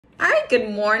All right, good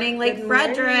morning, Lake Good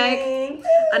Frederick. morning.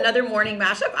 Another morning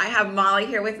mashup. I have Molly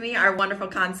here with me, our wonderful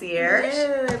concierge.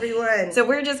 Hello, everyone. So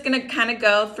we're just going to kind of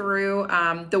go through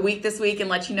the week this week and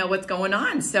let you know what's going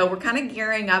on. So we're kind of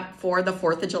gearing up for the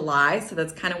 4th of July. So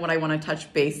that's kind of what I want to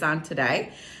touch base on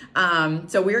today.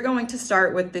 So we're going to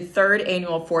start with the 3rd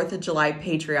annual 4th of July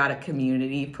Patriotic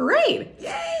Community Parade.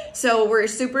 Yay! So we're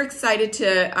super excited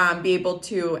to be able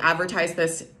to advertise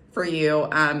this for you.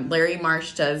 Larry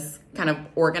Marsh does kind of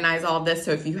organize all of this.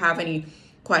 So if you have any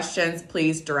questions,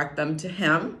 please direct them to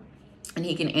him and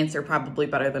he can answer probably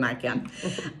better than I can.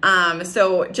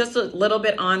 So just a little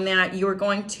bit on that, you're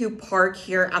going to park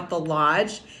here at the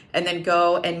lodge and then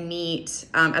go and meet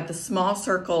at the small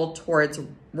circle towards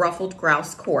Ruffled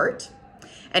Grouse Court.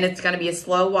 And it's going to be a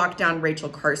slow walk down Rachel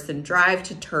Carson Drive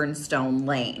to Turnstone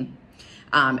Lane.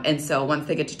 And so once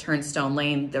they get to Turnstone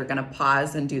Lane, they're going to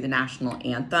pause and do the national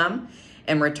anthem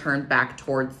and return back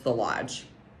towards the lodge.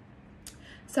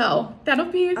 So that'll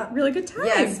be a really good time.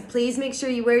 Yes, please make sure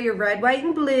you wear your red, white,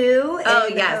 and blue. Oh,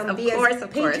 and, yes, of be course, as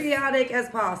of course. patriotic as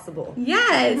possible.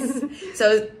 Yes.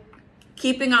 So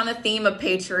keeping on the theme of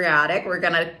patriotic, we're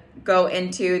going to go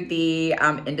into the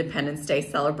Independence Day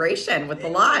celebration with the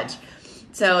lodge.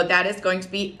 So that is going to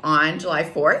be on July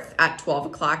 4th at 12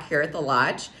 o'clock here at the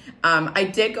lodge. I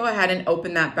did go ahead and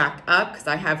open that back up because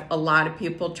I have a lot of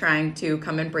people trying to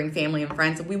come and bring family and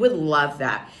friends. We would love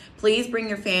that. Please bring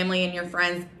your family and your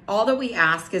friends. All that we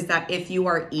ask is that if you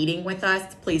are eating with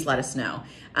us, please let us know.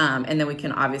 And then we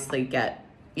can obviously get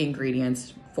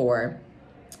ingredients for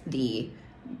the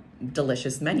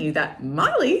delicious menu that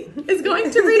Molly is going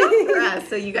to read off for us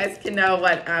so you guys can know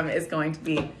what is going to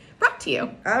be brought to you.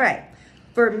 All right.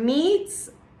 For meats,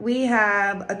 we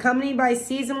have accompanied by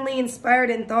seasonally inspired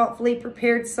and thoughtfully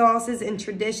prepared sauces and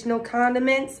traditional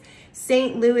condiments,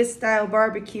 St. Louis style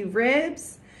barbecue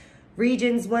ribs,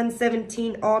 Regions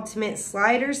 117 Ultimate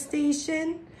Slider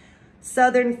Station,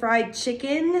 Southern Fried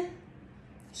Chicken.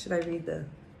 Should I read the...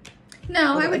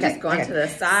 No, I would just go on to the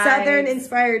side. Southern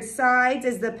inspired sides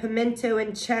is the pimento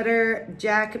and cheddar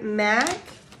Jack Mac.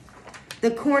 The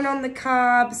corn on the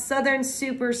cob, Southern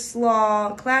super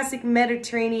slaw, classic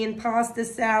Mediterranean pasta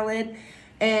salad,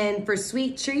 and for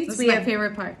sweet treats, we have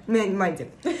favorite part. Mine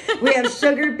too. We have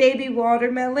sugar baby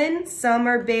watermelon,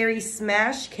 summer berry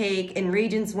smash cake, and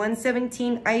Regions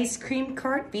 117 ice cream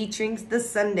cart featuring the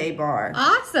Sunday bar.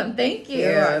 Awesome, thank you,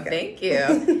 thank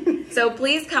you. So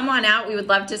please come on out. We would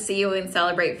love to see you and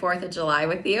celebrate 4th of July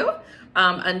with you.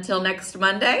 Until next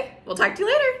Monday, we'll talk to you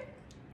later.